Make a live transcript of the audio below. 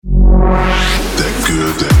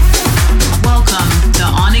Welcome to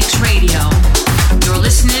Onyx Radio. You're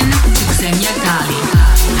listening to Xenia Gali.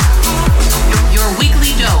 Your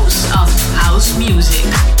weekly dose of house music.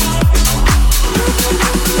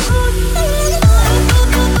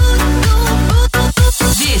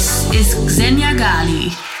 This is Xenia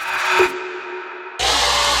Gali.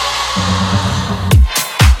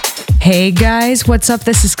 Hey guys, what's up?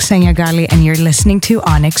 This is Xenia Gali and you're listening to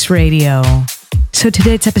Onyx Radio. So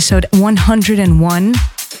today it's episode 101.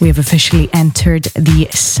 We have officially entered the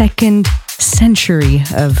second century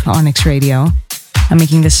of Onyx Radio. I'm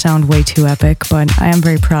making this sound way too epic, but I am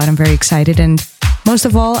very proud, I'm very excited, and most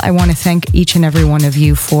of all, I want to thank each and every one of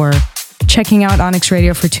you for checking out Onyx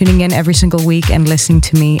Radio, for tuning in every single week and listening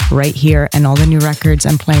to me right here and all the new records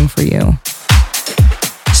I'm playing for you.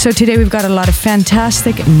 So today we've got a lot of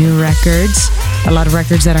fantastic new records, a lot of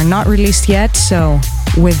records that are not released yet. So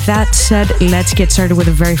with that said, let's get started with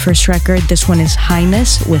the very first record. This one is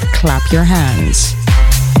Highness with Clap Your Hands.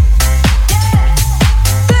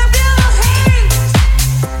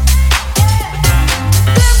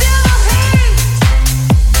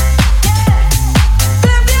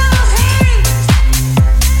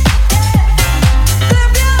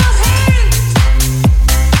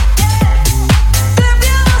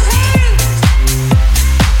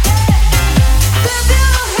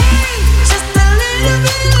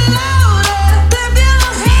 Louder, clap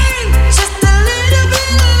your hands, just a little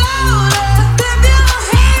bit louder.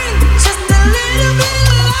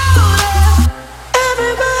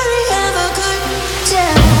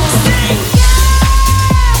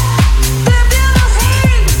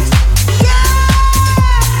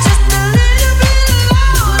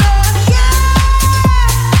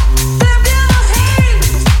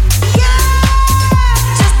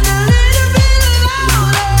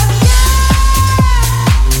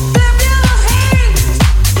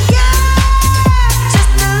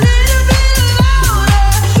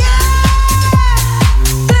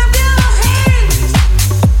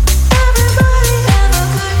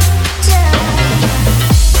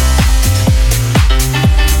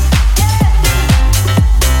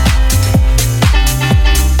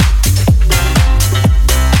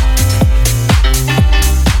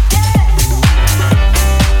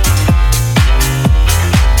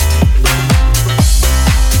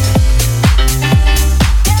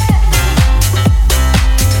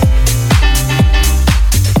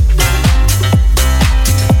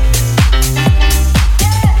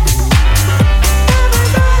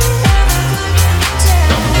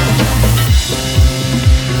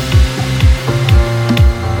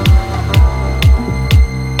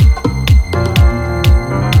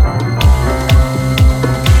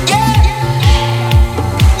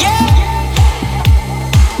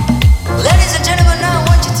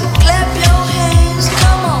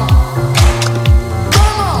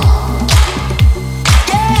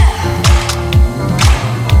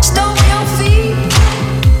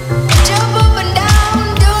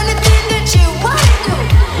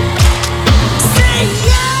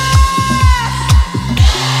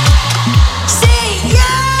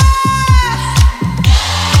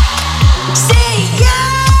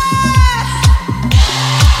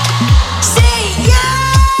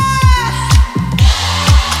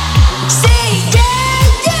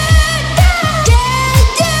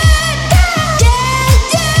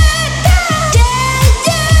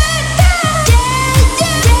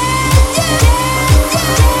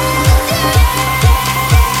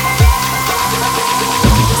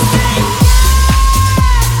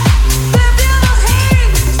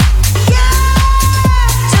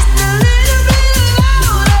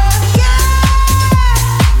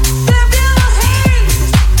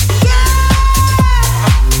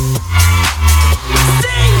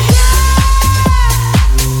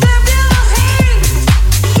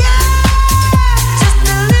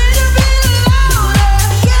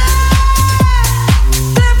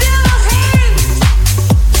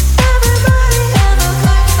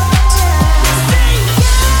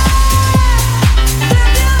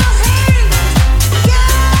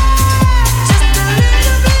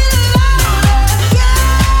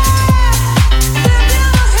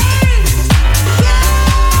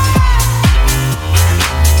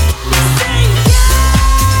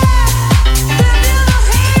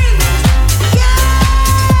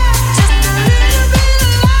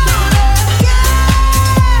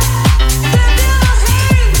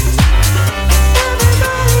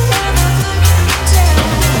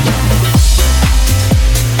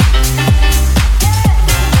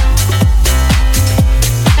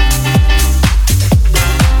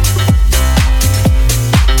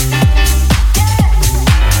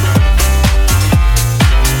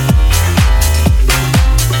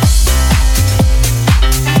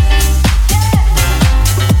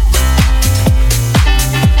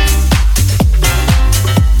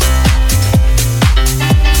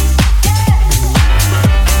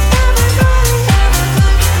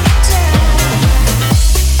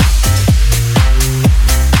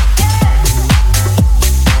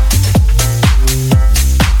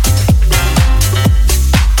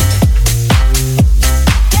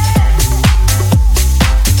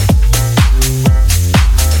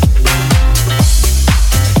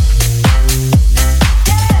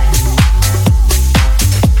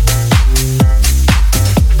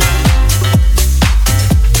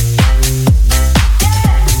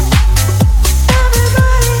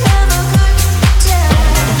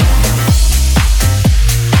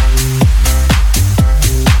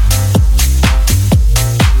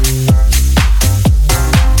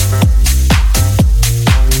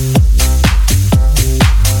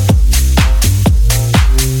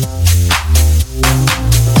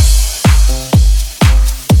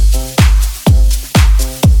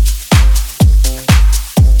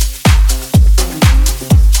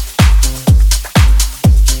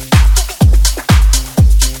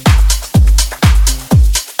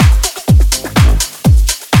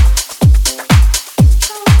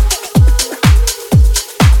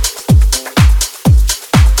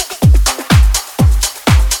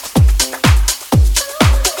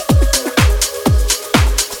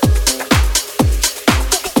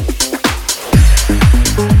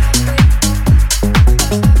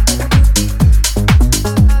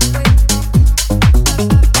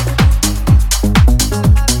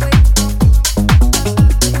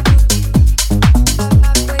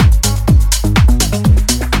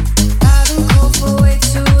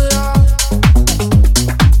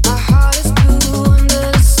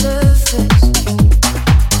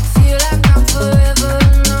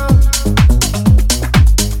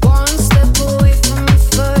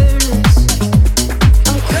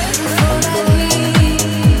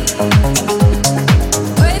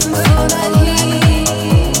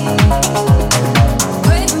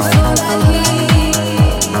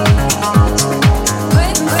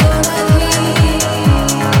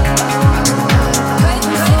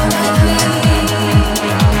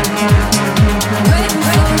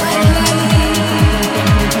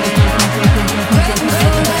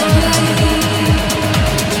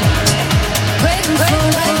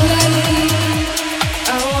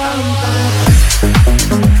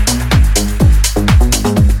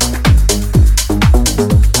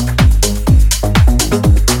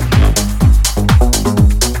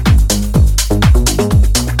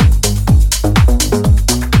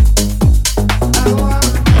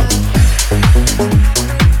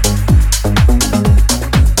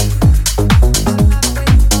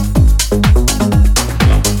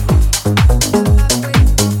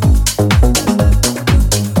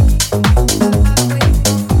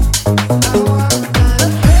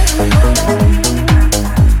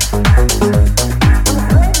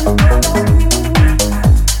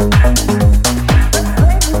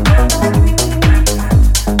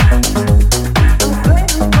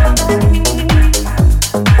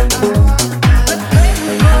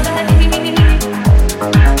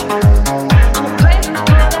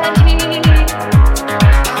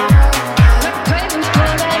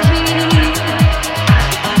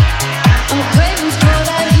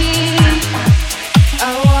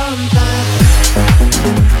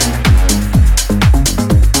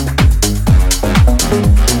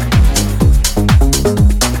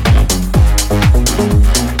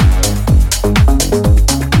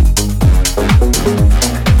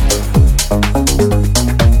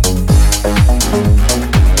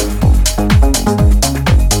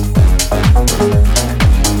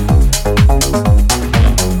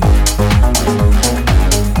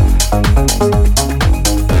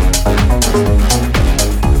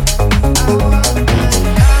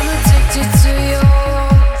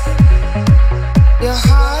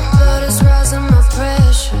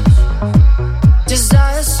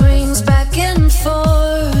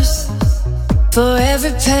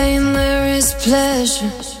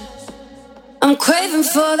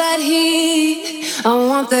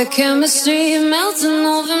 Chemistry melting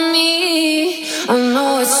over me. I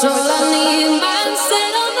know it's all I need.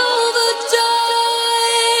 Mindset on overdrive.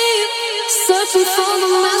 Searching for the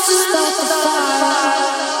message. Start the fire.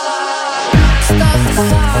 Start the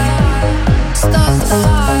fire. Start the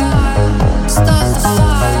fire. Start the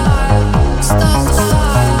fire. Start the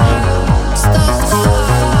fire. Start the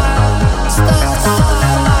fire. Start the fire.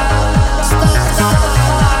 Start the fire.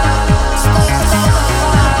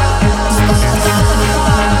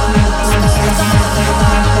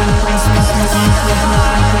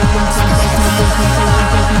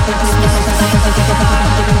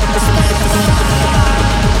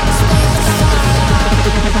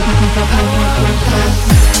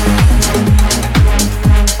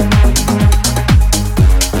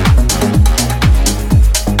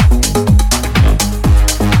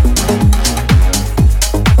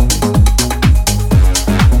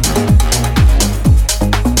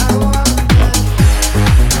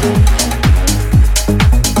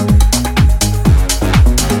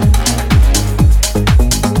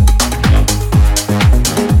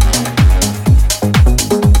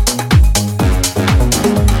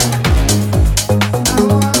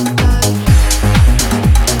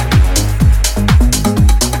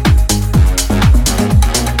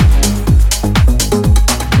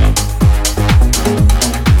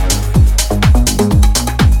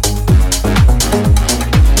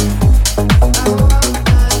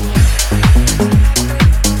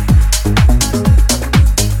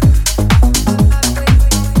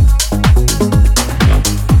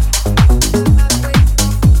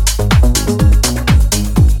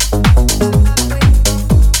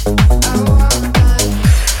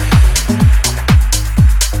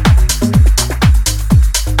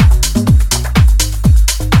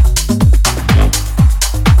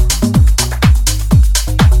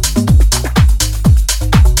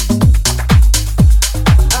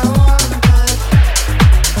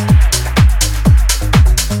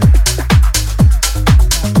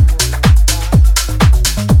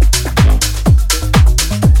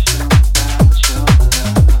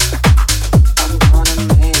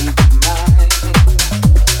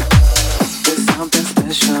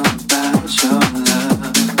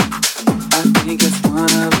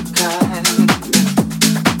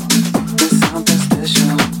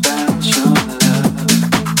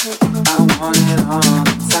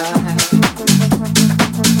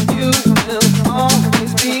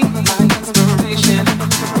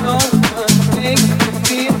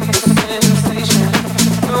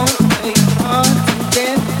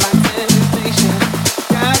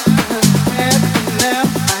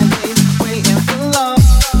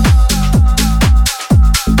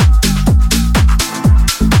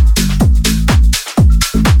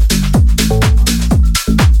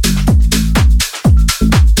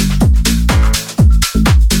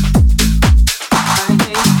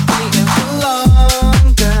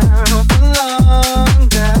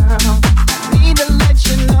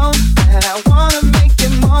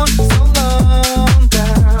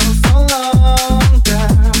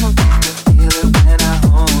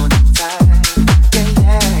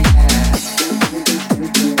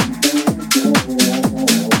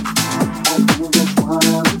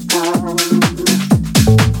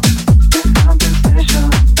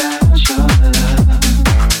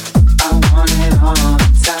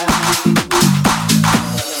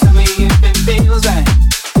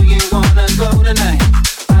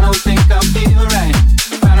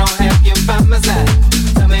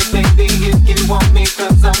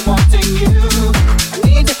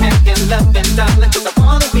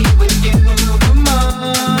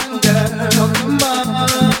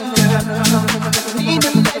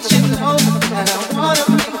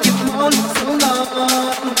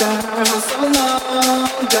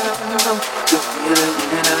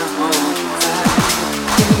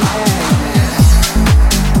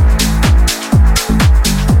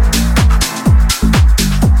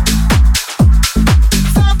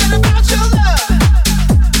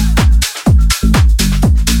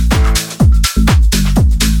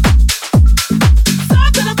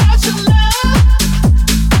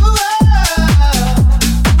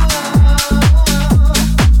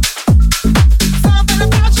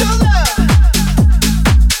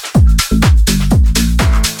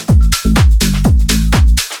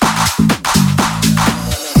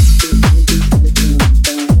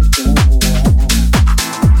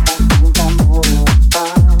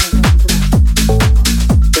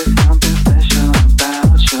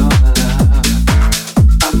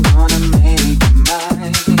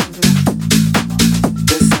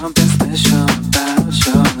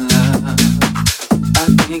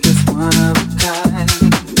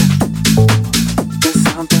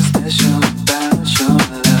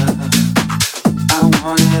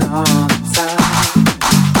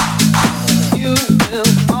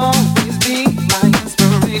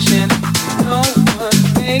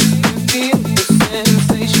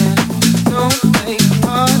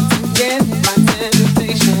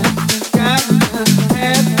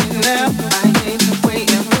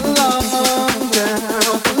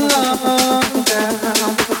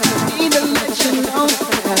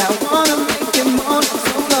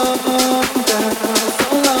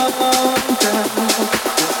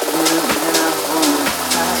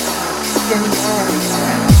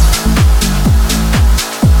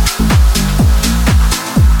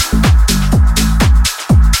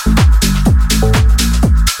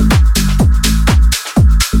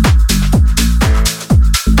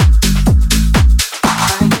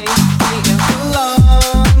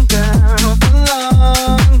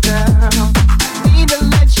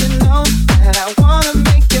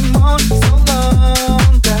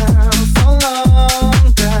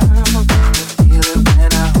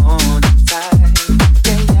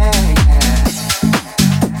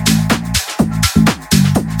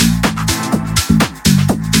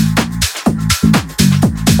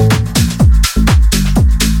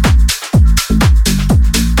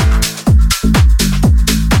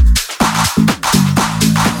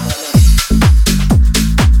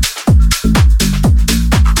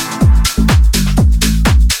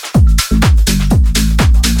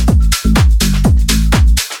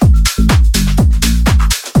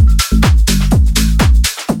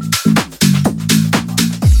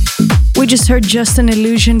 just heard Just an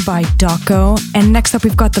Illusion by Doko, and next up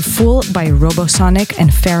we've got The Fool by Robosonic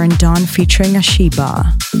and Farron Dawn featuring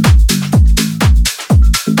Ashiba.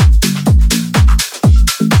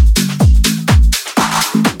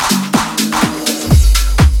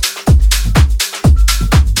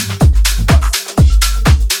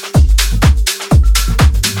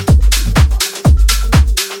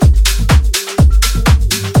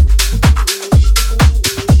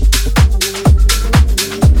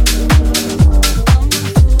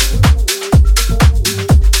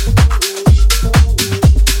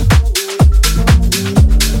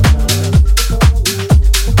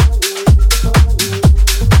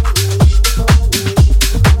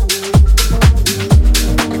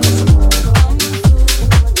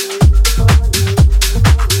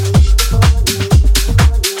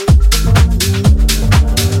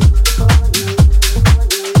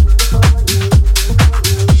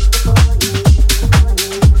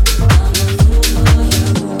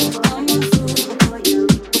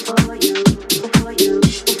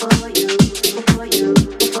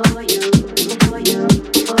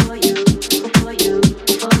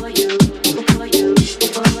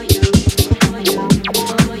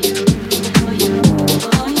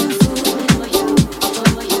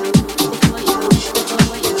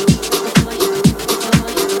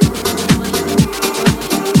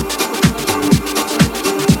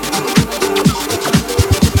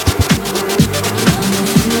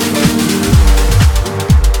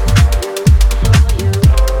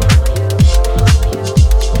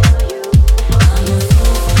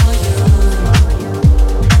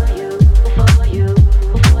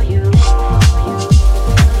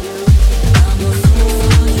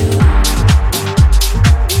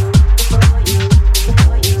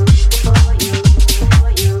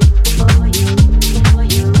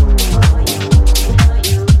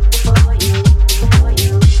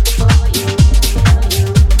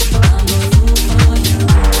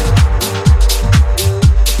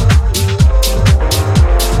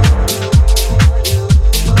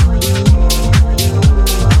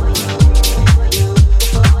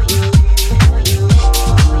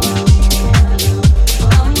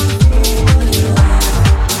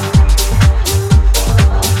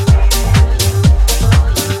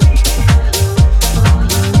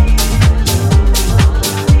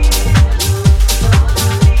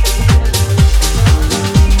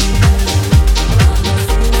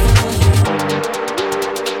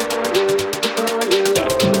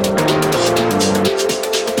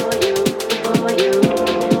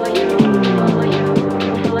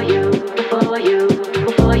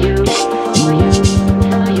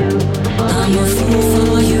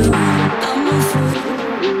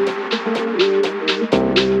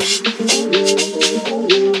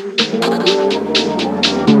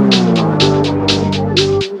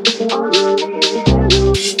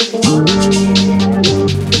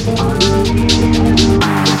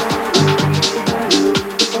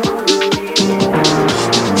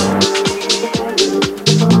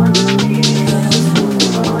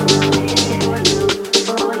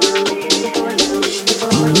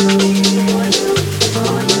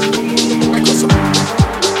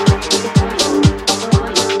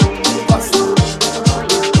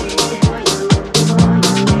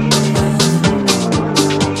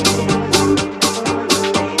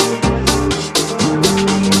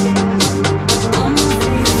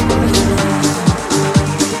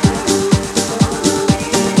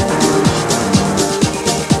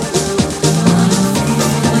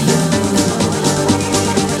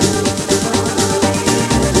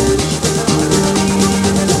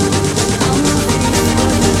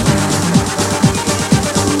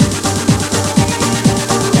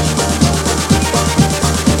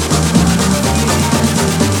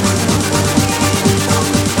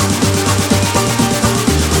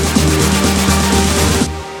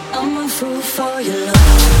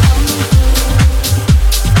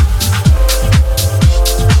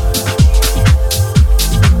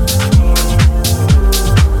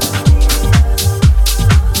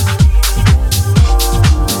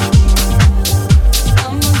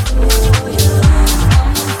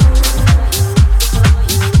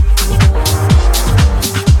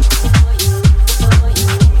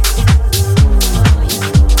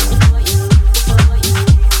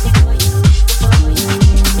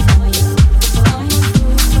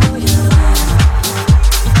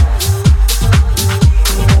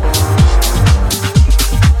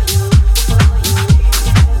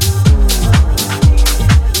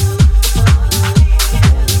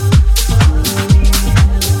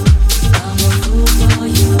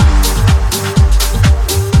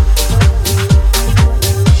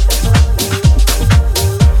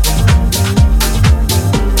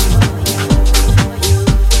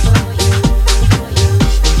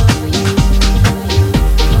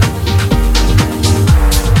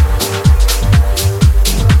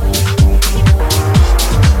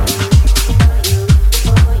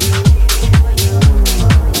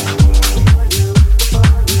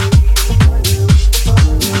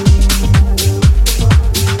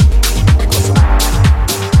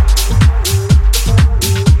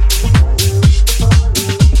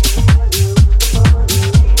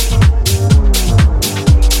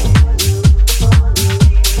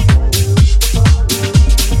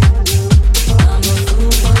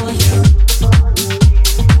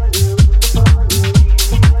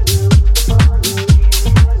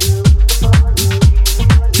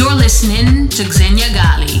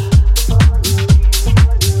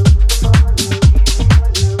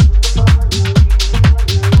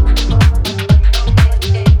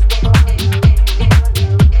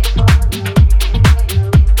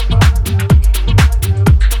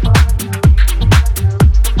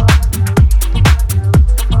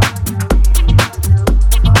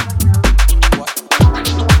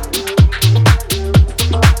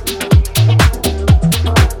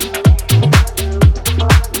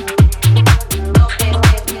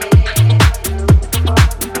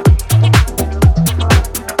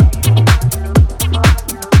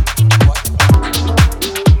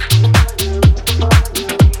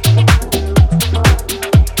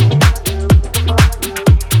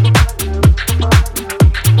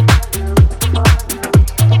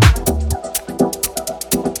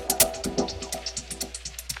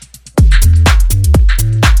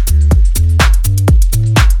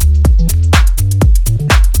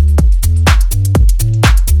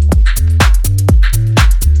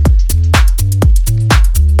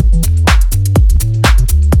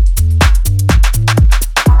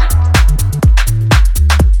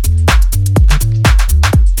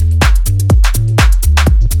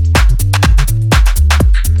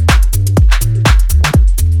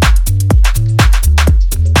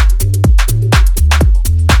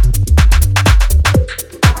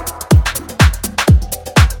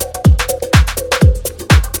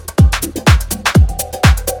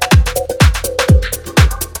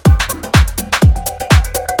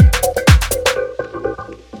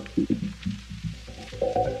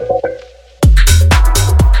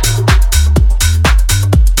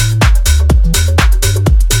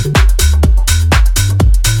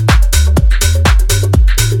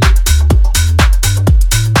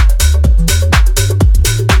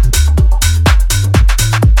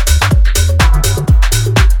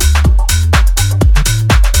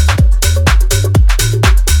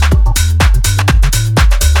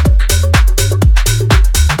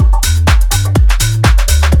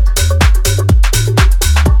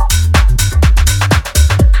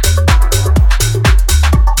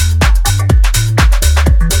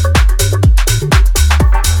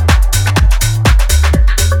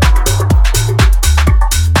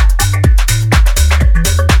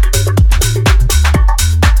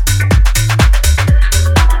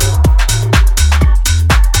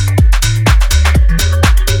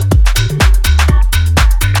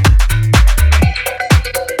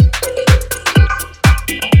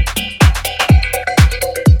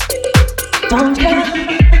 don't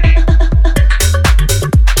care.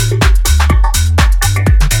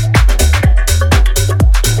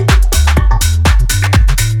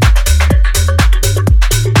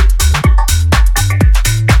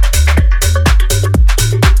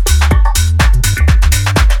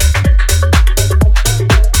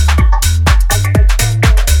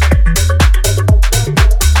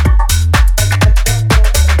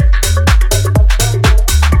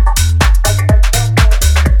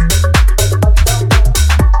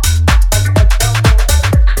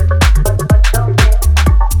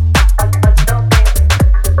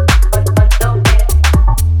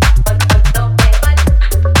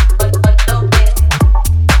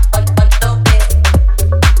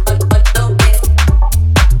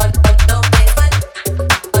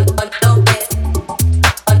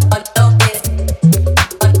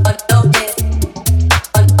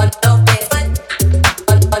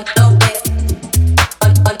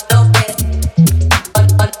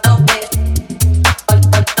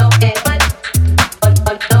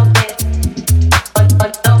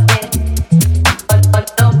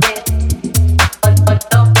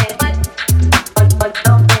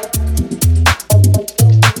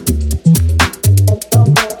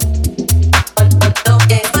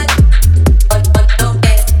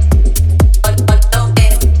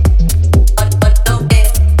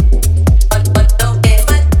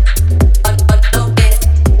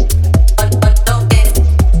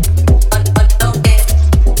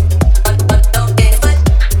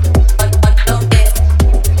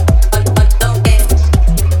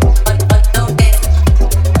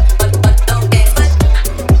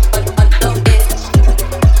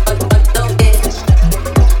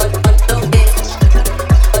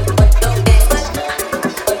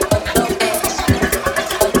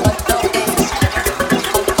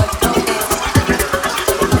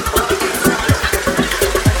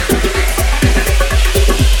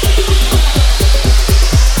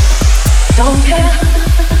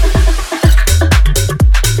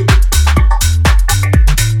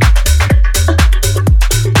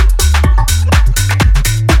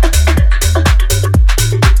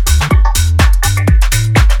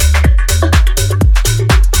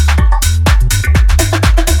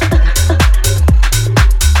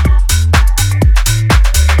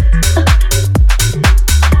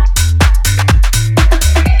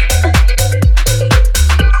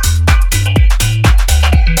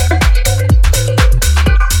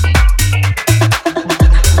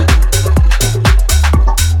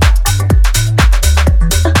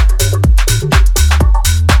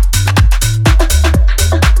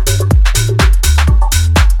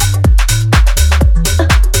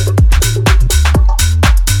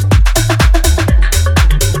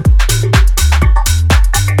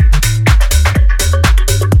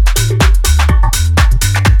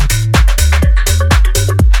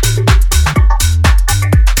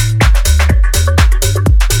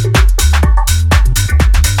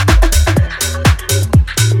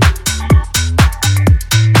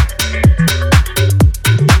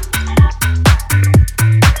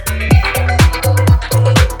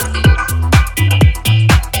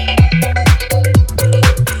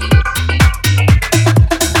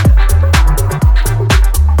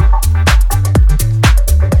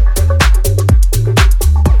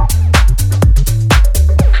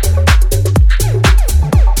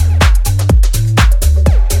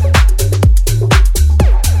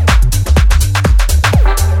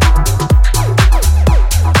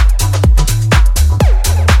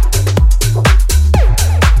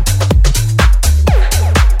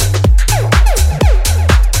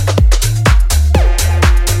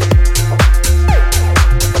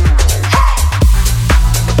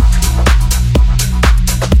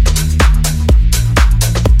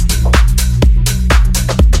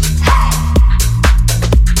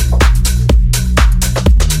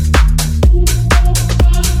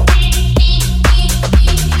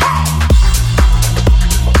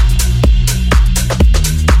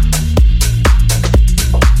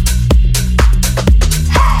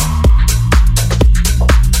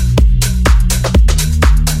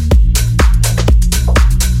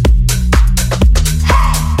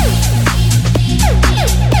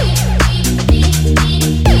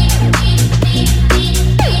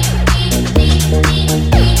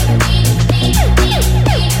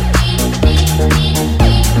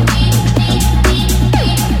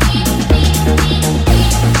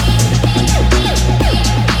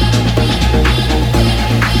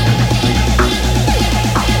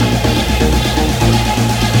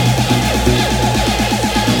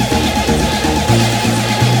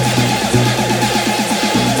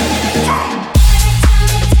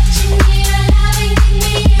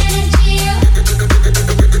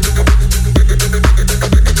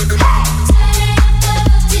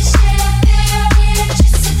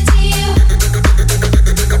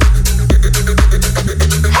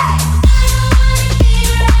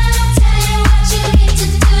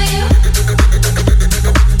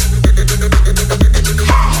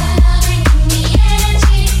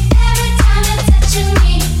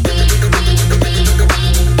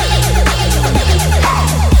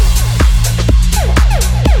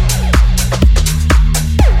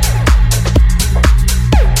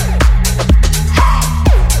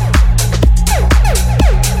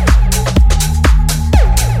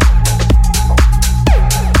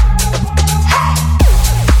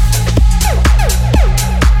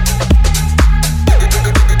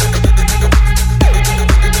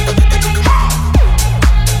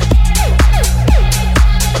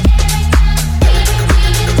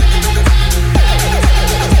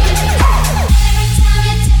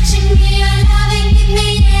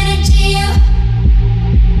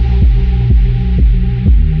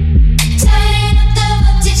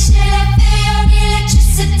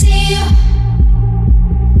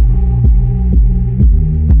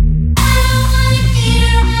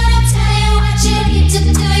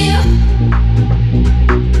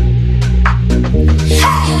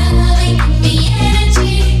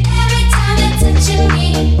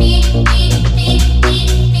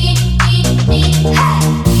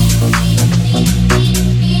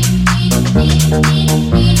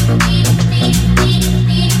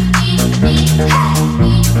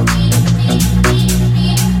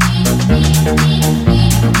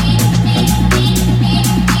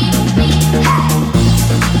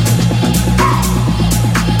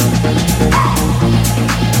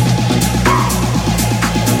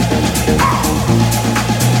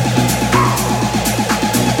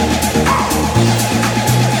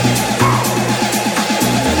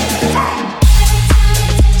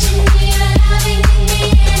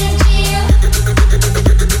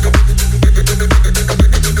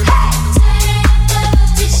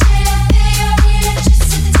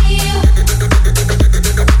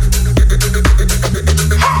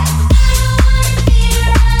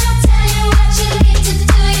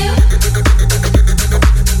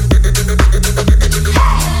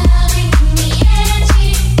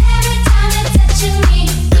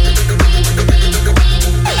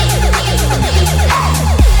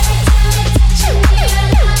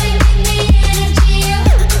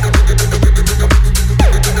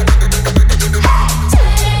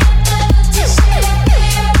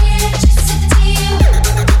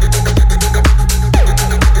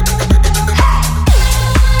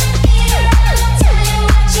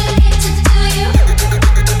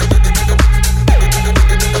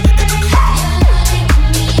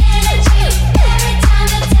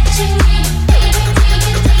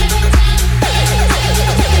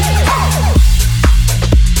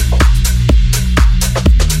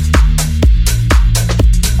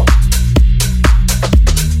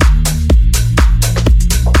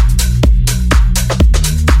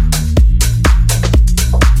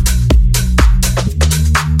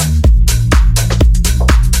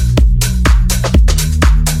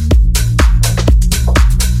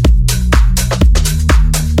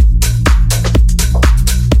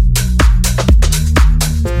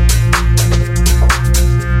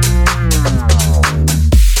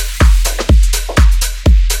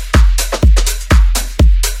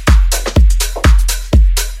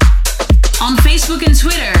 On Facebook and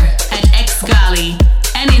Twitter at xgali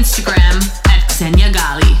and Instagram at Xenia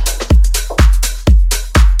Gali.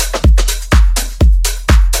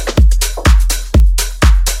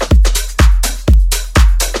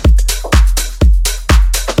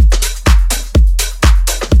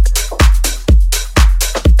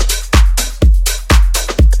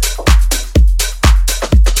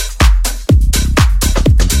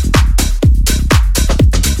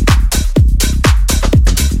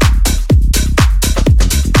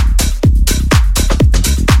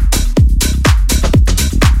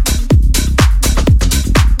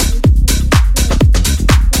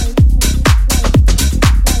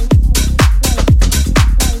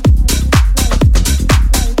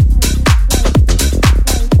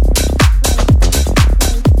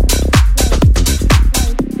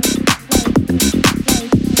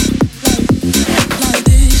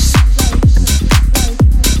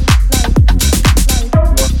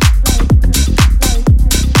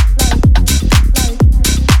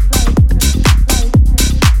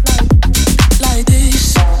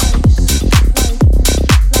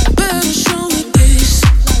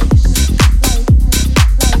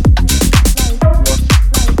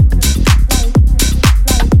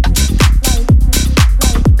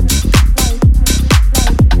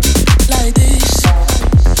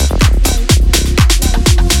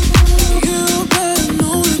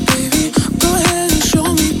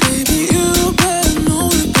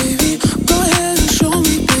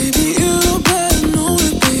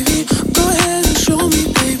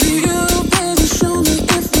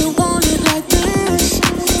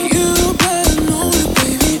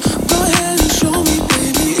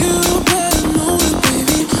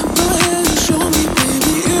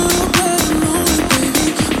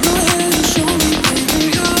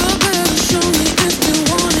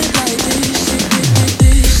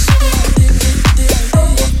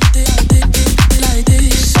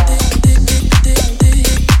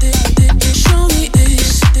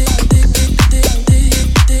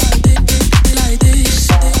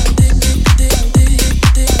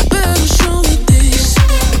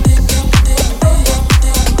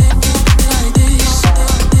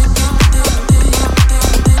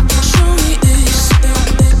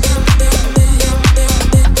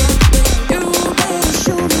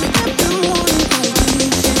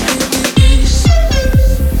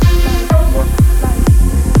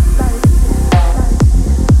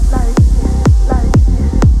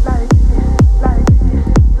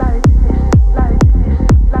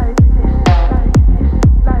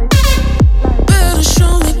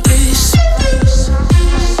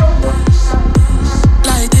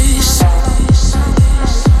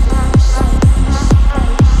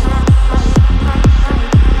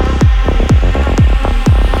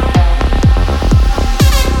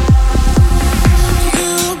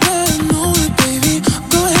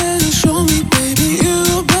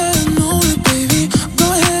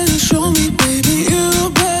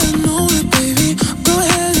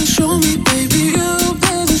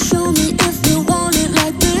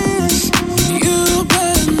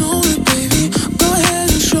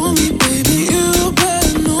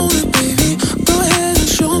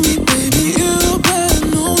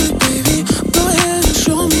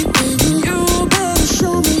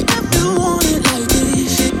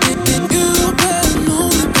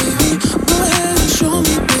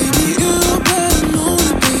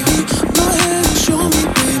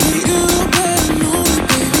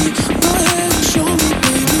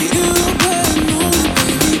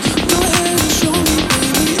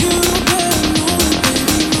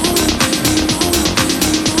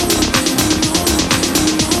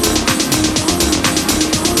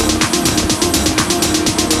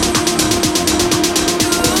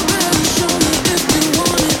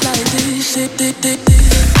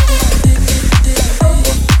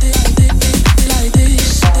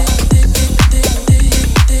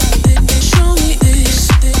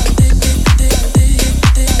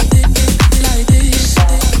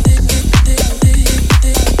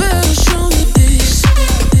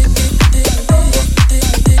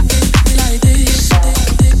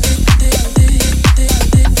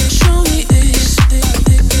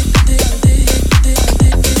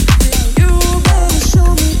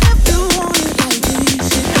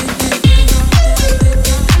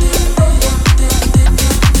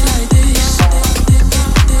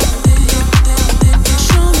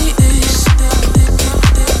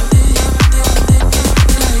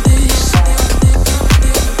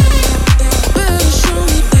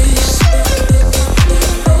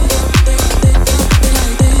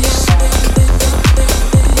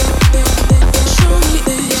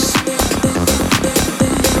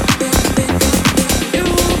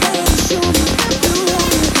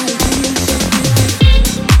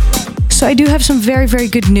 So I do have some very, very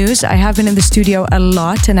good news. I have been in the studio a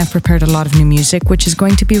lot and I've prepared a lot of new music, which is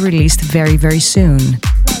going to be released very, very soon.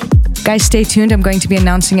 Guys, stay tuned. I'm going to be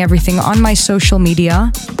announcing everything on my social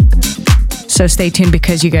media. So stay tuned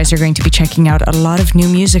because you guys are going to be checking out a lot of new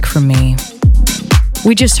music from me.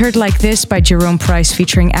 We just heard Like This by Jerome Price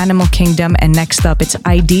featuring Animal Kingdom, and next up it's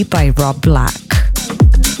ID by Rob Black.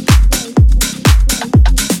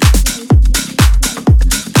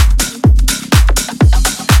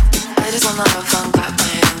 I just wanna have fun, clap my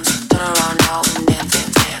hands, turn around now and dance,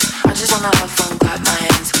 dance, dance. I just wanna have fun, clap my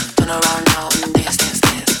hands, turn around now and dance, dance,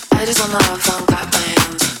 dance. I just wanna have fun, clap my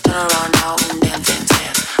hands, turn around now and dance, dance,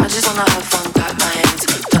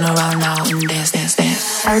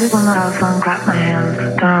 dance. I just wanna have fun, clap my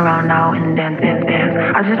hands, turn around now and dance, dance, dance.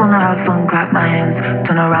 I just wanna have fun, clap my hands,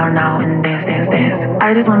 turn around now and dance, dance, dance.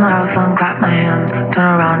 I just wanna have fun, clap my hands, turn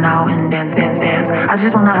around now and dance, dance, dance. I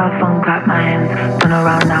just wanna have fun, clap my hands, turn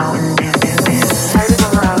around now and dance, dance, dance. I just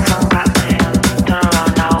wanna have fun, clap my hands, turn around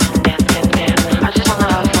now and dance, dance, dance. I just wanna dance, dance, dance. I just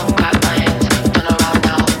wanna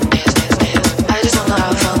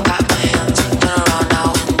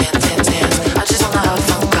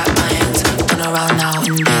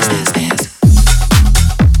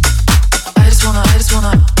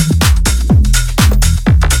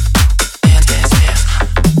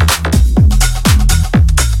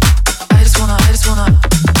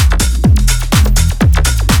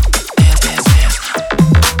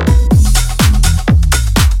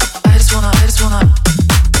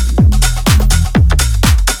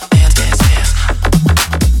dance, dance, dance. I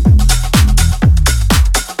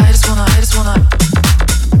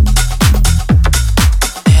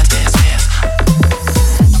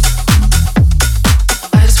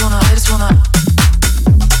just wanna dance, dance, dance. I just wanna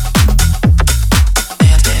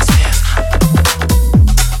dance, dance,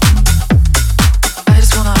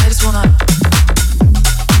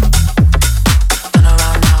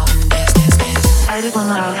 dance. I just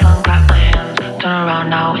wanna have fun, clap my hands, turn around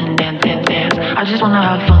now and dance, dance, dance. I just wanna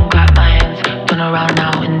have fun, clap my hands, turn around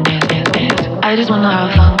now and dance, dance, dance. I just wanna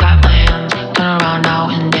have fun, clap my hands, turn around now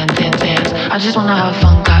and dance, dance, dance. I just wanna have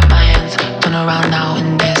fun, clap my hands, turn around now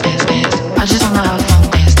and dance, dance, dance. I just wanna have fun,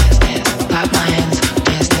 dance, dance, dance. Clap my hands,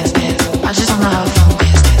 dance, dance, dance. I just wanna have fun,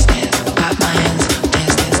 dance, dance, dance. Clap my hands,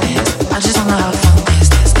 dance, dance, dance. I just wanna have fun, dance,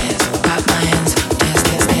 dance, dance. Clap my hands, dance,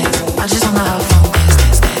 dance, dance. I just wanna have fun, dance,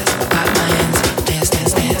 dance, dance. Clap my hands, dance,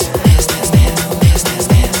 dance, dance. Dance, dance, dance. Dance, dance,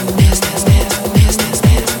 dance.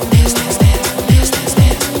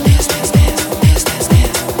 Dance,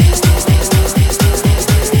 dance, dance. Dance, dance, dance. Dance, dance, dance. Dance, dance, dance. Dance, dance, dance. Dance,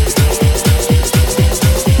 dance,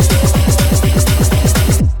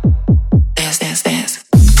 dance. Dance, dance, dance. Dance, dance, dance.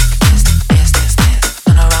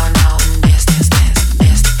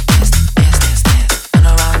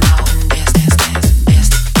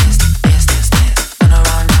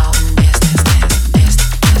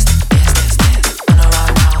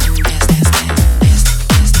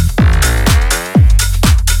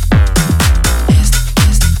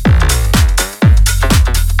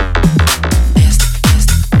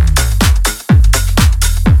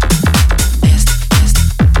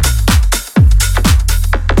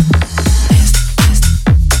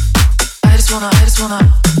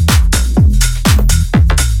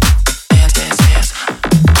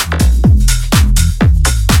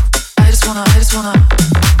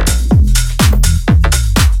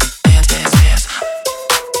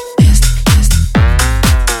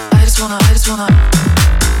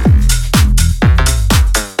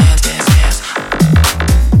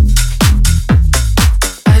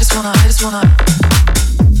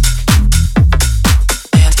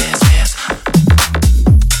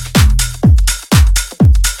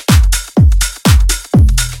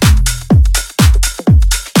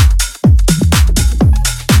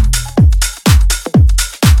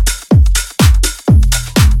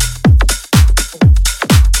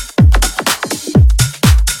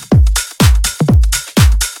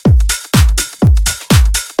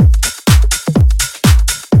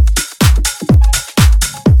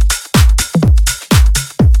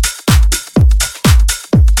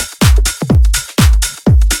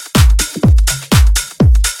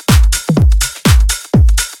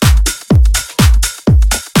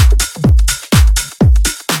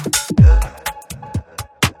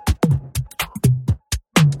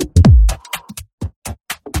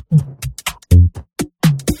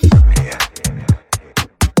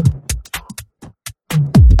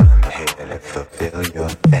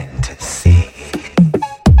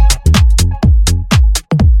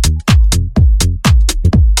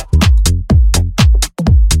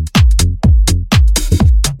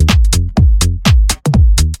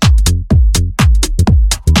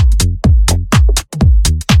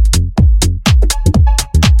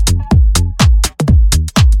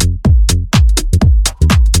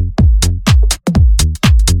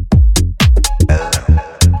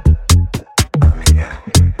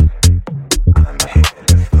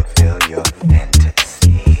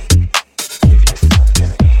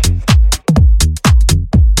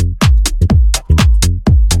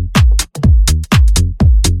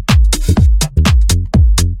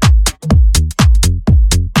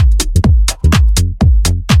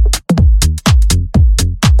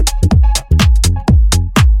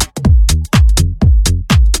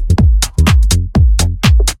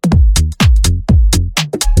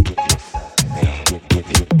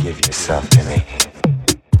 Give yourself to me.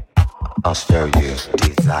 I'll show you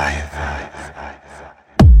desire.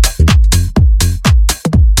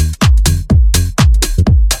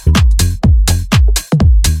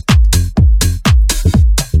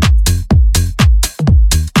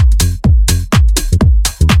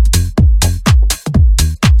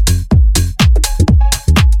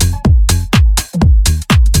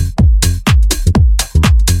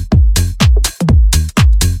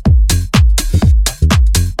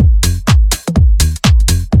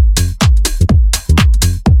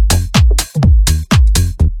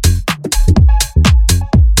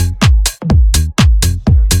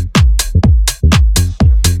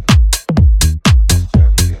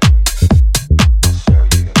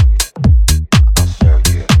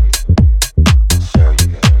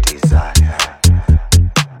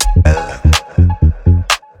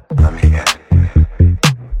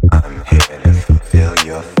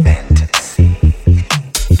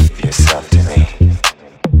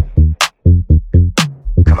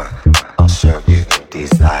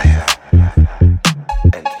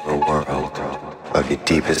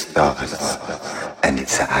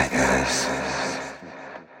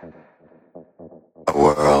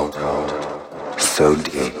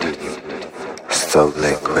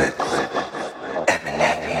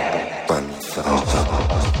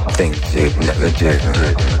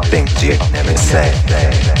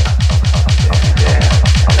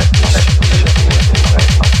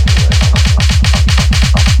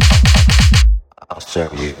 Show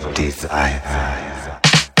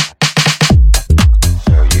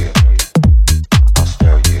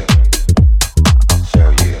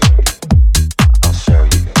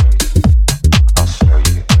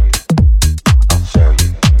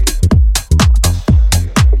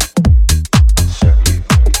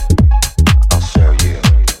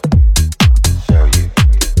you.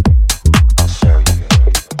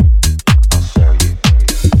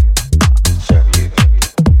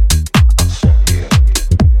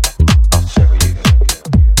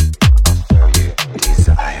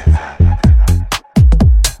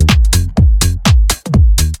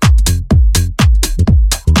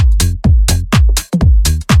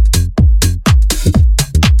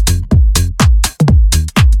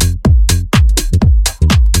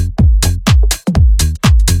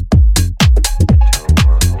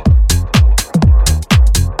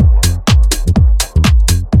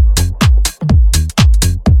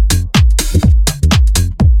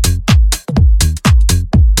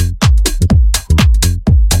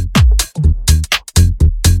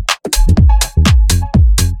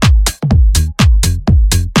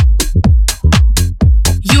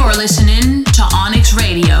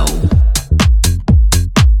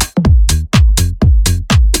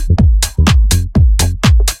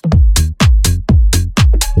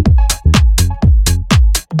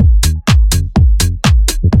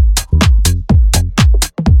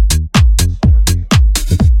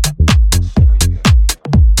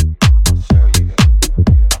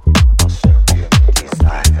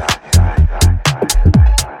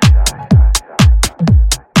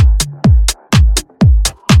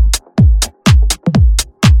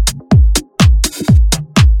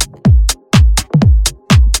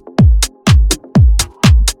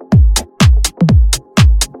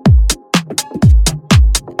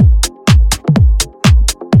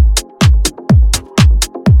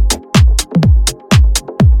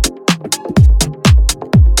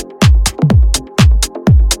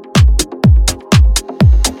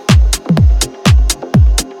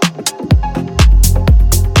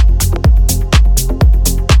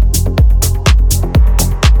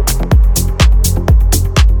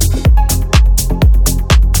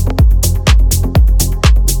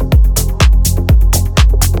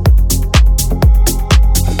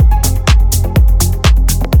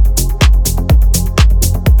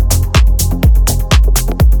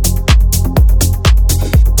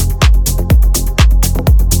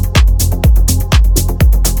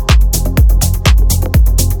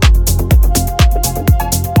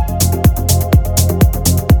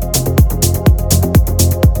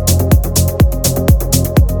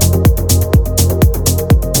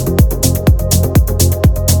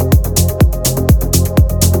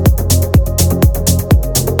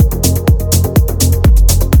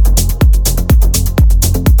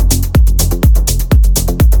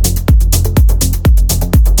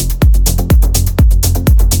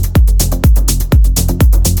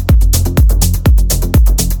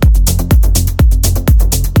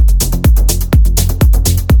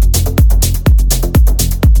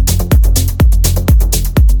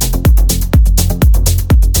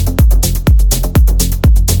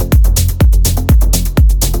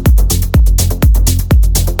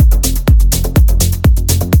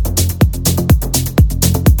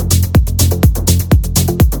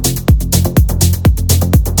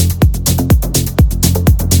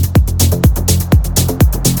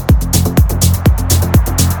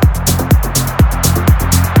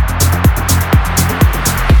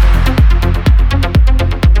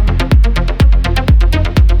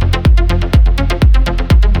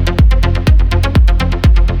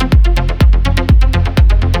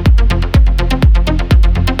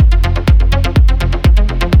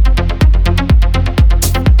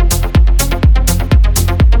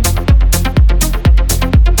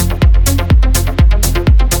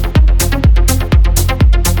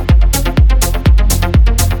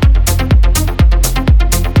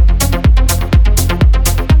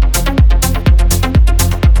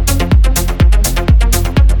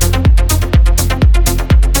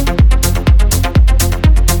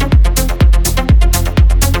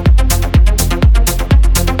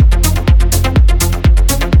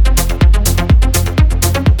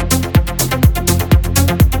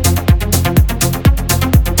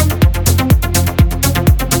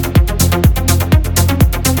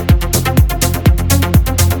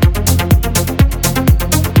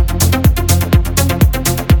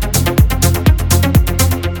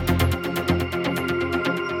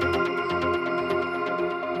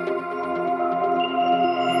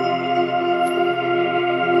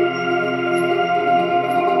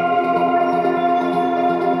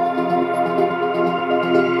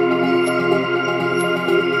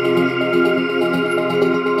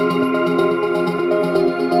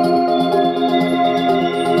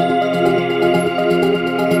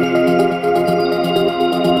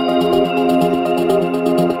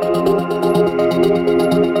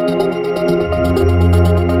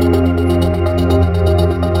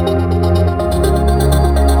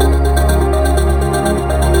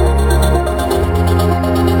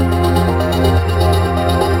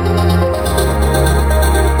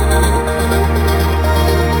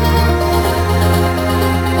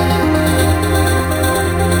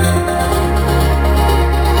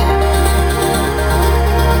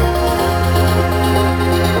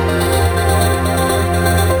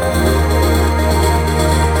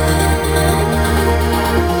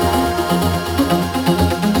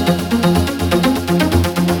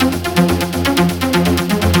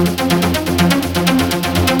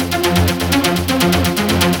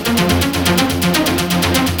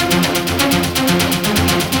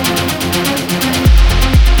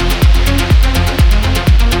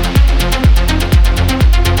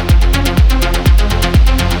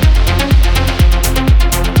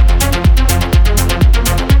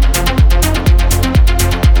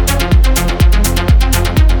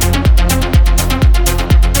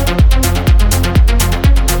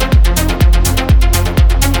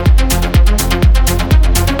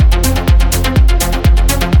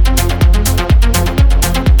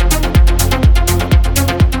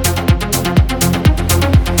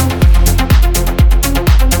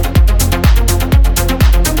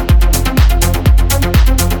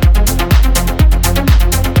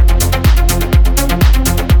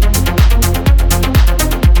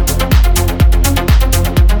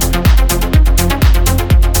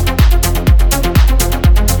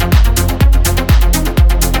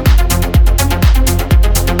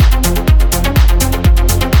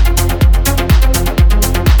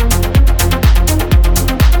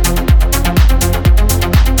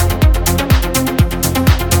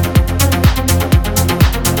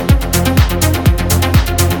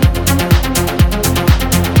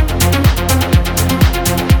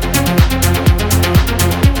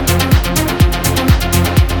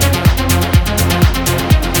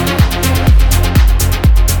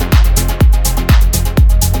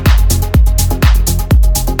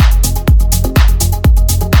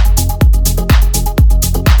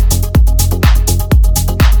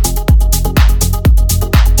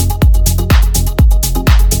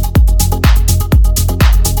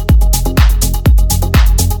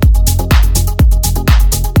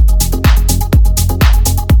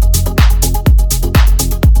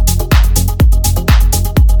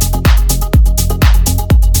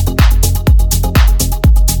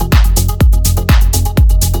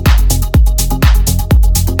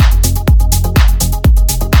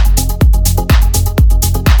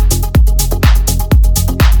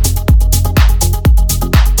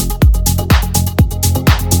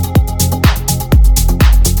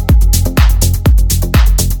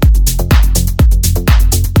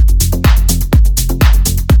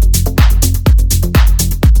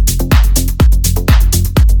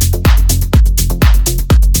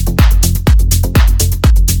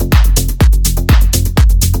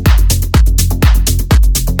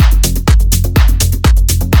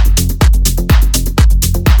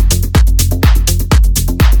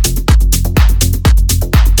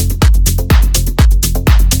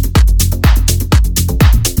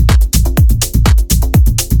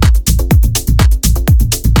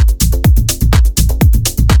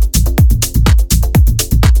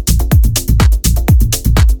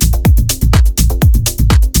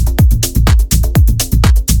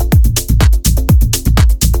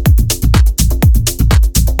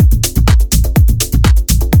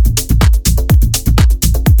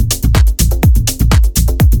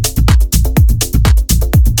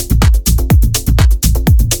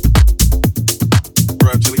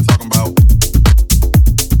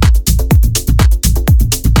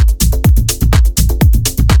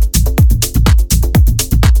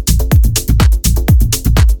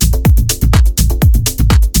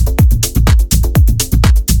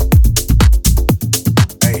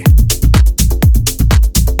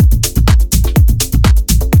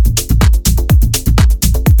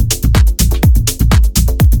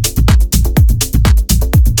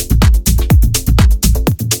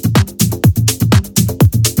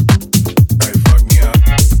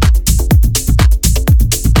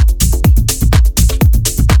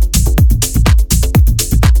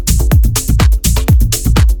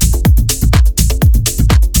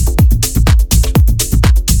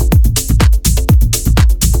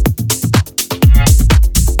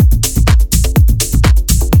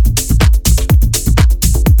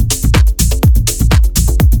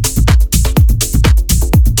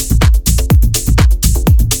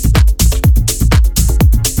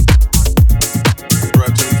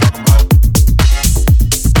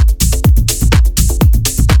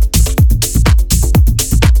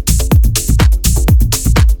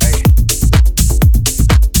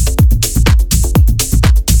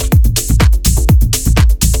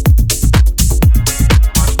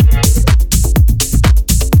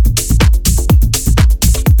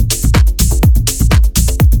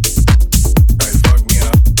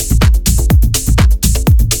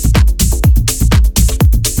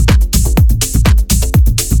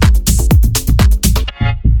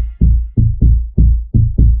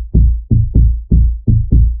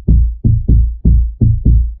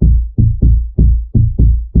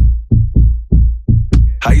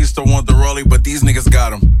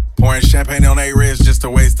 champagne on a wrist just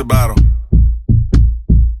to waste the bottle.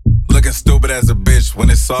 Looking stupid as a bitch.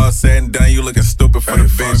 When it's all said and done, you looking stupid for the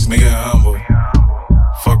bitch. Nigga humble.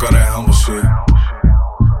 Fuck all that humble shit.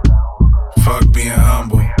 Fuck being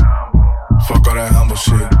humble. Fuck all that humble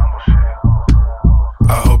shit.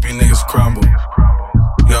 I hope you niggas crumble.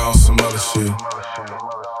 Y'all on some other shit.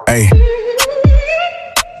 Hey.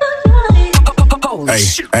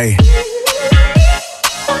 Hey, hey.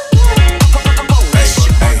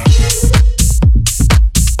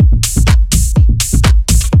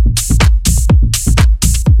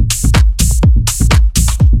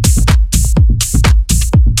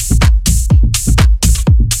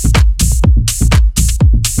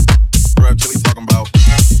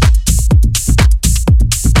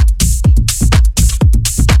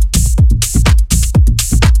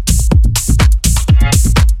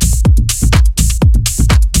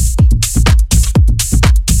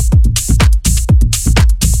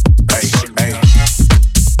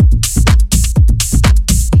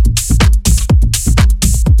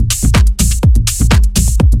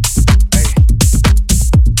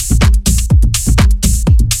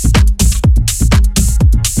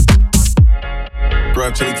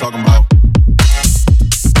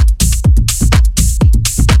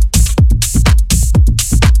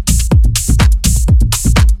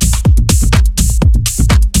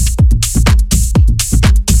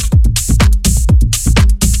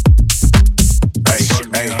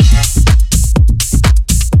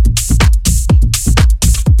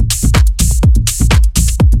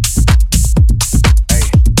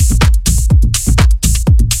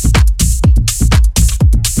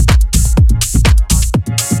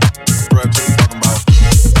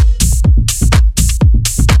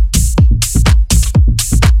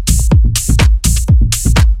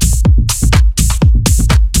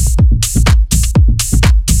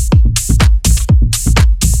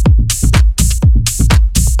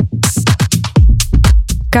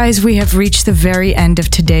 Guys, we have reached the very end of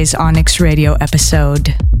today's Onyx Radio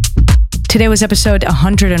episode. Today was episode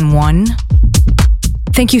 101.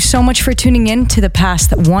 Thank you so much for tuning in to the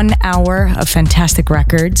past 1 hour of fantastic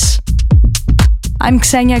records. I'm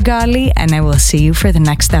Xenia Ghali, and I will see you for the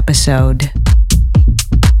next episode.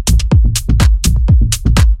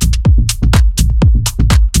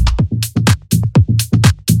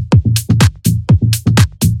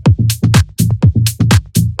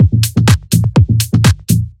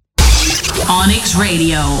 Onyx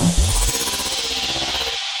Radio.